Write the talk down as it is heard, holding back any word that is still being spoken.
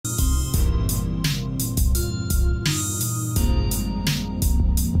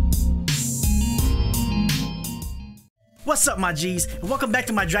What's up, my G's, and welcome back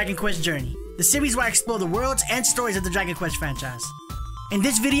to my Dragon Quest journey, the series where I explore the worlds and stories of the Dragon Quest franchise. In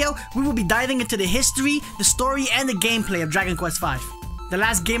this video, we will be diving into the history, the story, and the gameplay of Dragon Quest V. The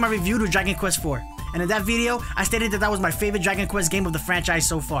last game I reviewed was Dragon Quest IV, and in that video, I stated that was my favorite Dragon Quest game of the franchise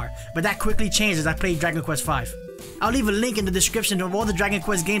so far, but that quickly changed as I played Dragon Quest V. I'll leave a link in the description of all the Dragon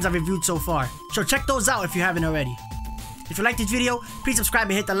Quest games I've reviewed so far, so check those out if you haven't already. If you liked this video, please subscribe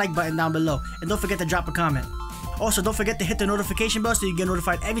and hit the like button down below, and don't forget to drop a comment. Also, don't forget to hit the notification bell so you get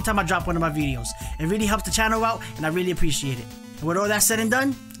notified every time I drop one of my videos. It really helps the channel out, and I really appreciate it. And with all that said and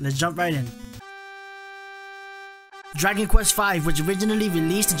done, let's jump right in. Dragon Quest V was originally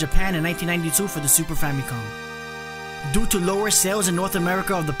released in Japan in 1992 for the Super Famicom. Due to lower sales in North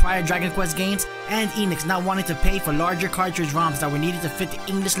America of the prior Dragon Quest games, and Enix not wanting to pay for larger cartridge ROMs that were needed to fit the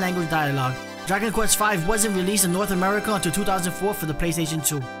English language dialogue, Dragon Quest V wasn't released in North America until 2004 for the PlayStation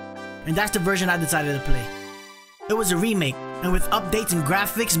 2. And that's the version I decided to play. It was a remake, and with updates in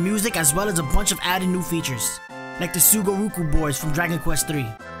graphics, music, as well as a bunch of added new features, like the Sugoroku boards from Dragon Quest III.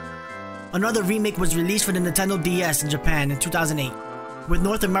 Another remake was released for the Nintendo DS in Japan in 2008, with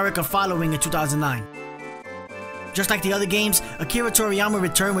North America following in 2009. Just like the other games, Akira Toriyama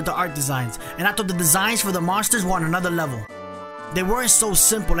returned with the art designs, and I thought the designs for the monsters were on another level. They weren't so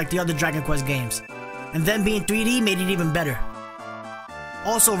simple like the other Dragon Quest games, and them being 3D made it even better.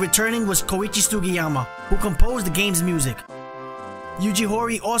 Also returning was Koichi Sugiyama, who composed the game's music. Yuji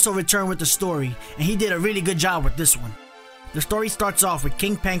Horii also returned with the story, and he did a really good job with this one. The story starts off with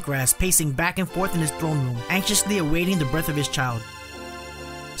King Pancras pacing back and forth in his throne room, anxiously awaiting the birth of his child.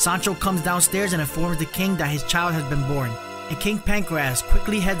 Sancho comes downstairs and informs the king that his child has been born, and King Pancras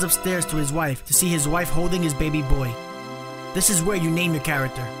quickly heads upstairs to his wife to see his wife holding his baby boy. This is where you name your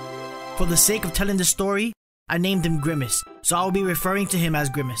character. For the sake of telling the story, I named him Grimace, so I will be referring to him as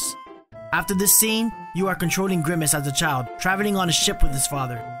Grimace. After this scene, you are controlling Grimace as a child, traveling on a ship with his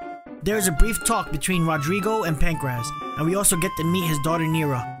father. There is a brief talk between Rodrigo and Pancras, and we also get to meet his daughter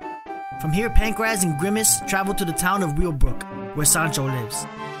Nira. From here, Pancras and Grimace travel to the town of Wheelbrook, where Sancho lives.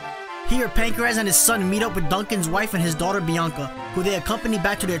 Here, Pancras and his son meet up with Duncan's wife and his daughter Bianca, who they accompany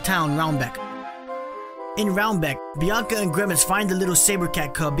back to their town, Roundbeck. In Roundbeck, Bianca and Grimace find the little saber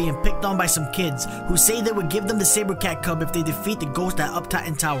cat cub being picked on by some kids who say they would give them the saber cat cub if they defeat the ghost at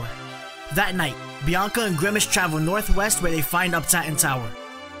Uptatten Tower. That night, Bianca and Grimace travel northwest where they find Uptatten Tower.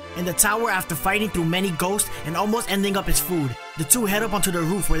 In the tower, after fighting through many ghosts and almost ending up as food, the two head up onto the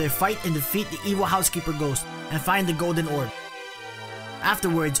roof where they fight and defeat the evil housekeeper ghost and find the golden orb.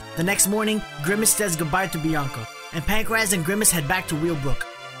 Afterwards, the next morning, Grimace says goodbye to Bianca, and Pancras and Grimace head back to Wheelbrook.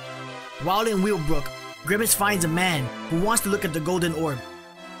 While in Wheelbrook, Grimace finds a man who wants to look at the golden orb,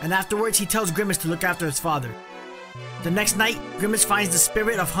 and afterwards he tells Grimace to look after his father. The next night, Grimace finds the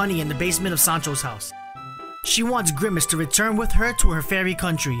spirit of Honey in the basement of Sancho's house. She wants Grimace to return with her to her fairy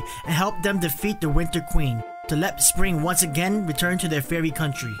country and help them defeat the Winter Queen, to let Spring once again return to their fairy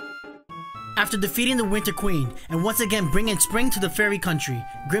country. After defeating the Winter Queen and once again bringing Spring to the fairy country,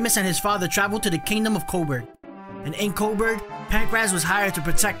 Grimace and his father travel to the kingdom of Coburg. And in Coburg, Pancras was hired to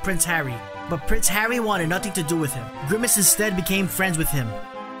protect Prince Harry, but Prince Harry wanted nothing to do with him. Grimace instead became friends with him.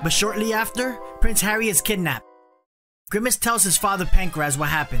 But shortly after, Prince Harry is kidnapped. Grimace tells his father Pancras what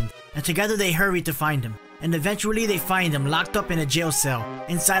happened, and together they hurry to find him. And eventually they find him locked up in a jail cell,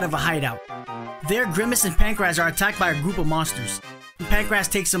 inside of a hideout. There, Grimace and Pancras are attacked by a group of monsters. And Pancras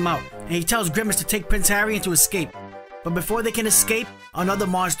takes him out, and he tells Grimace to take Prince Harry and to escape. But before they can escape, another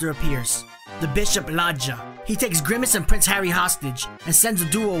monster appears. The Bishop Ladja. He takes Grimace and Prince Harry hostage, and sends a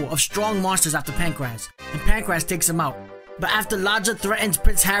duo of strong monsters after Pancras, and Pancras takes him out. But after Ladja threatens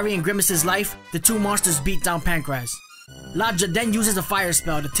Prince Harry and Grimace's life, the two monsters beat down Pancras. Ladja then uses a fire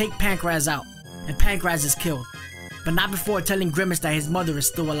spell to take Pancras out, and Pancras is killed, but not before telling Grimace that his mother is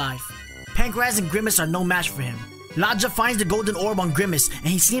still alive. Pancras and Grimace are no match for him. Ladja finds the golden orb on Grimace, and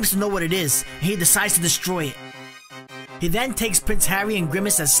he seems to know what it is, and he decides to destroy it. He then takes Prince Harry and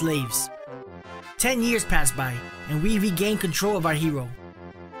Grimace as slaves. 10 years pass by, and we regain control of our hero.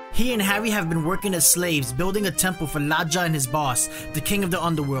 He and Harry have been working as slaves, building a temple for Ladja and his boss, the king of the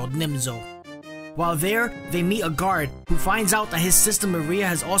underworld, Nimzo. While there, they meet a guard who finds out that his sister Maria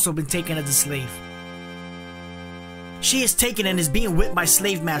has also been taken as a slave. She is taken and is being whipped by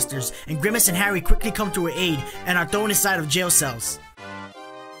slave masters, and Grimace and Harry quickly come to her aid and are thrown inside of jail cells.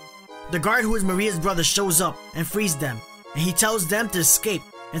 The guard, who is Maria's brother, shows up and frees them, and he tells them to escape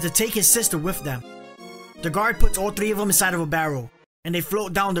and to take his sister with them. The guard puts all three of them inside of a barrel, and they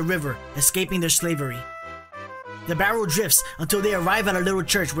float down the river, escaping their slavery. The barrel drifts until they arrive at a little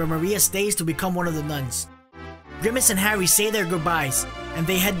church where Maria stays to become one of the nuns. Grimace and Harry say their goodbyes, and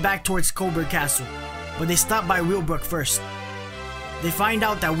they head back towards Coburg Castle. but they stop by Wheelbrook first. They find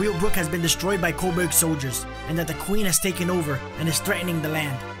out that Wheelbrook has been destroyed by Coburg soldiers, and that the Queen has taken over and is threatening the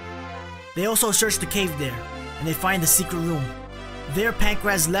land. They also search the cave there, and they find the secret room. There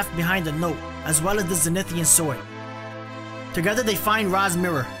Pancraz left behind a note, as well as the Zenithian sword. Together they find Ra's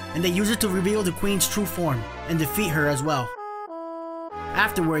mirror, and they use it to reveal the Queen's true form, and defeat her as well.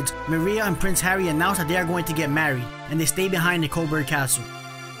 Afterwards, Maria and Prince Harry announce that they are going to get married, and they stay behind in Coburg Castle.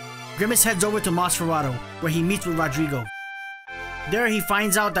 Grimace heads over to Nosferatu, where he meets with Rodrigo. There he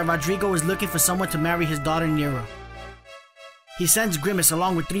finds out that Rodrigo is looking for someone to marry his daughter Nera. He sends Grimace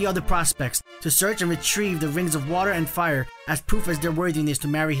along with 3 other prospects to search and retrieve the rings of water and fire as proof as their worthiness to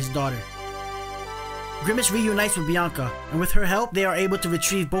marry his daughter. Grimace reunites with Bianca, and with her help they are able to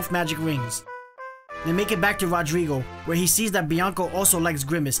retrieve both magic rings. They make it back to Rodrigo, where he sees that Bianca also likes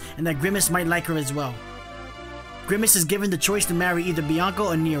Grimace and that Grimace might like her as well. Grimace is given the choice to marry either Bianca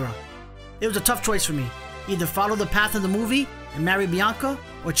or Nera. It was a tough choice for me, either follow the path of the movie and marry Bianca,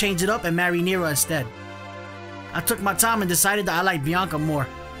 or change it up and marry Nera instead. I took my time and decided that I liked Bianca more,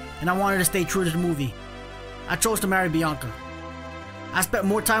 and I wanted to stay true to the movie. I chose to marry Bianca. I spent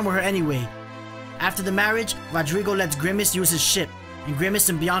more time with her anyway. After the marriage, Rodrigo lets Grimace use his ship, and Grimace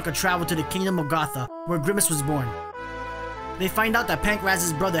and Bianca travel to the kingdom of Gotha, where Grimace was born. They find out that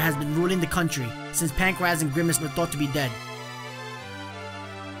Pancraz's brother has been ruling the country, since Pancraz and Grimace were thought to be dead.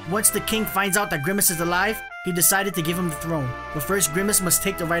 Once the king finds out that Grimace is alive, he decided to give him the throne, but first Grimace must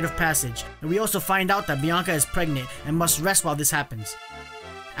take the rite of passage, and we also find out that Bianca is pregnant and must rest while this happens.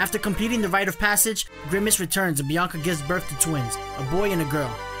 After completing the rite of passage, Grimace returns and Bianca gives birth to twins, a boy and a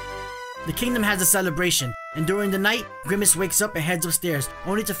girl. The kingdom has a celebration, and during the night, Grimace wakes up and heads upstairs,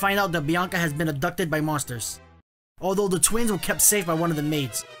 only to find out that Bianca has been abducted by monsters. Although the twins were kept safe by one of the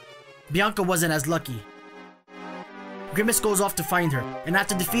maids, Bianca wasn't as lucky. Grimace goes off to find her, and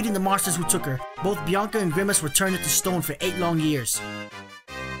after defeating the monsters who took her, both Bianca and Grimace were turned into stone for 8 long years.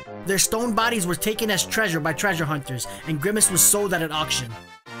 Their stone bodies were taken as treasure by treasure hunters, and Grimace was sold at an auction.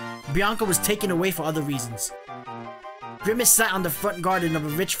 Bianca was taken away for other reasons. Grimace sat on the front garden of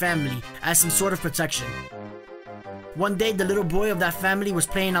a rich family as some sort of protection. One day, the little boy of that family was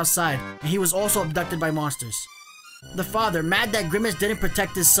playing outside, and he was also abducted by monsters. The father, mad that Grimace didn't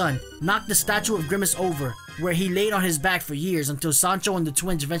protect his son, knocked the statue of Grimace over, where he laid on his back for years until Sancho and the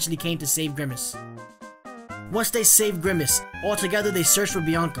twins eventually came to save Grimace. Once they save Grimace, all together they search for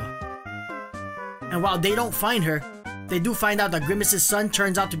Bianca. And while they don't find her, they do find out that Grimace's son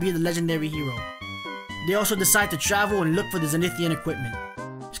turns out to be the legendary hero. They also decide to travel and look for the Zenithian equipment,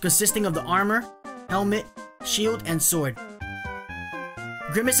 consisting of the armor, helmet, shield, and sword.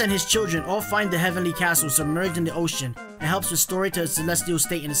 Grimace and his children all find the heavenly castle submerged in the ocean and helps restore it to its celestial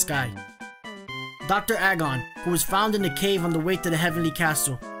state in the sky. Dr. Agon, who was found in the cave on the way to the heavenly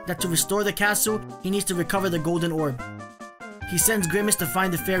castle, that to restore the castle, he needs to recover the golden orb. He sends Grimace to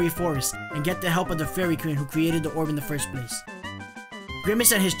find the fairy forest and get the help of the fairy queen who created the orb in the first place.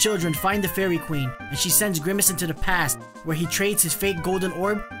 Grimace and his children find the fairy queen, and she sends Grimace into the past, where he trades his fake golden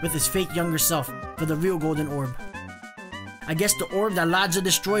orb with his fake younger self for the real golden orb. I guess the orb that Ladja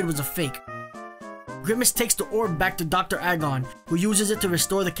destroyed was a fake. Grimace takes the orb back to Dr. Agon, who uses it to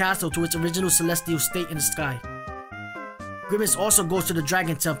restore the castle to its original celestial state in the sky. Grimace also goes to the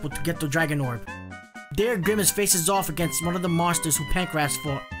Dragon Temple to get the Dragon Orb. There, Grimace faces off against one of the monsters who Pancraz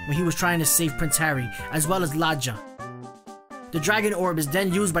fought when he was trying to save Prince Harry, as well as Ladja. The Dragon Orb is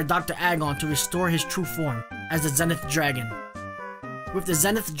then used by Dr. Agon to restore his true form, as the Zenith Dragon. With the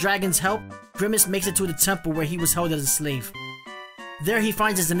Zenith Dragon's help, Grimace makes it to the temple where he was held as a slave. There he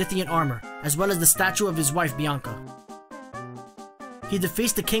finds his Zenithian armor, as well as the statue of his wife Bianca. He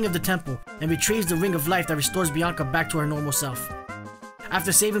defeats the king of the temple, and retrieves the Ring of Life that restores Bianca back to her normal self.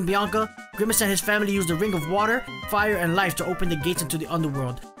 After saving Bianca, Grimace and his family use the Ring of Water, Fire, and Life to open the gates into the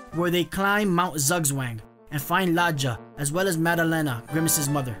underworld, where they climb Mount Zugzwang, and find Ladja, as well as Madalena, Grimace's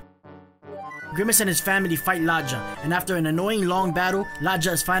mother. Grimace and his family fight Ladja, and after an annoying long battle,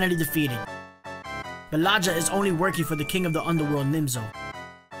 Ladja is finally defeated. But Ladja is only working for the king of the underworld, Nimzo.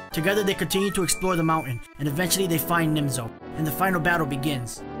 Together they continue to explore the mountain, and eventually they find Nimzo, and the final battle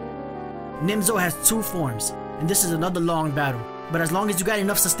begins. Nimzo has 2 forms, and this is another long battle, but as long as you got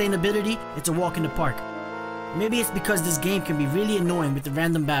enough sustainability, it's a walk in the park. Maybe it's because this game can be really annoying with the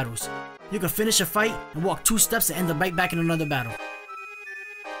random battles. You can finish a fight and walk 2 steps and end up right back in another battle.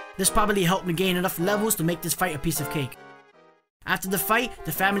 This probably helped me gain enough levels to make this fight a piece of cake. After the fight,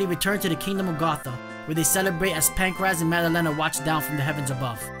 the family return to the kingdom of Gotha, where they celebrate as Pancraz and Madalena watch down from the heavens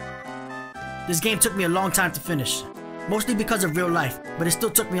above. This game took me a long time to finish, mostly because of real life, but it still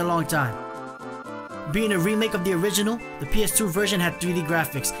took me a long time. Being a remake of the original, the PS2 version had 3D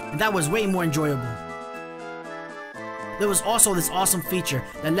graphics, and that was way more enjoyable. There was also this awesome feature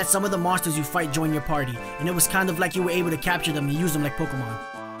that let some of the monsters you fight join your party, and it was kind of like you were able to capture them and use them like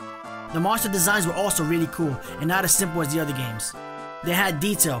Pokemon. The monster designs were also really cool and not as simple as the other games. They had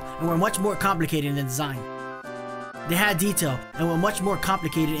detail and were much more complicated in design.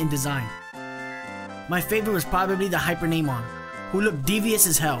 My favorite was probably the Hypernamon, who looked devious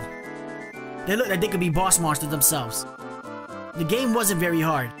as hell. They looked like they could be boss monsters themselves. The game wasn't very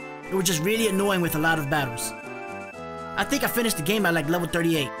hard, it was just really annoying with a lot of battles. I think I finished the game at like level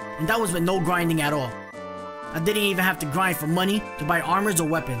 38, and that was with no grinding at all. I didn't even have to grind for money to buy armors or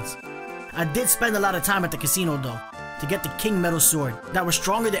weapons. I did spend a lot of time at the casino though, to get the King Metal Sword that was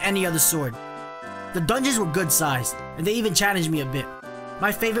stronger than any other sword. The dungeons were good sized, and they even challenged me a bit.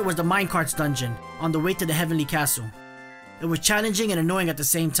 My favorite was the Minecarts dungeon, on the way to the Heavenly Castle. It was challenging and annoying at the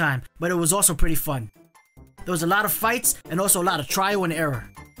same time, but it was also pretty fun. There was a lot of fights, and also a lot of trial and error.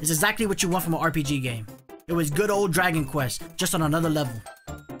 It's exactly what you want from an RPG game. It was good old Dragon Quest, just on another level.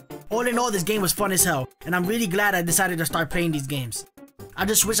 All in all, this game was fun as hell, and I'm really glad I decided to start playing these games. I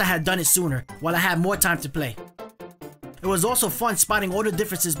just wish I had done it sooner, while I had more time to play. It was also fun spotting all the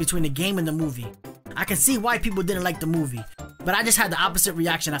differences between the game and the movie. I can see why people didn't like the movie, but I just had the opposite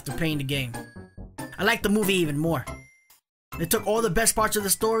reaction after playing the game. I liked the movie even more. They took all the best parts of the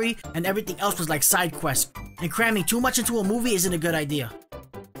story, and everything else was like side quests, and cramming too much into a movie isn't a good idea.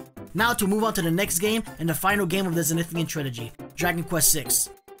 Now to move on to the next game, and the final game of the Zenithian trilogy, Dragon Quest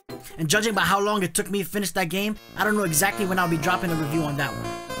VI. And judging by how long it took me to finish that game, I don't know exactly when I'll be dropping a review on that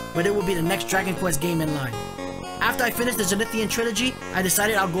one, but it will be the next Dragon Quest game in line. After I finished the Zenithian trilogy, I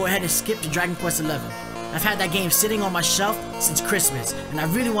decided I'll go ahead and skip to Dragon Quest XI. I've had that game sitting on my shelf since Christmas, and I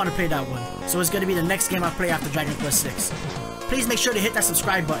really want to play that one, so it's going to be the next game I play after Dragon Quest VI. Please make sure to hit that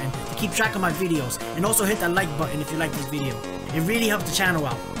subscribe button to keep track of my videos, and also hit that like button if you like this video. It really helps the channel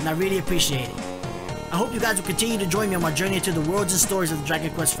out, and I really appreciate it. I hope you guys will continue to join me on my journey into the worlds and stories of the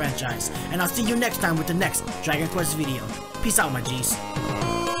Dragon Quest franchise, and I'll see you next time with the next Dragon Quest video. Peace out, my G's.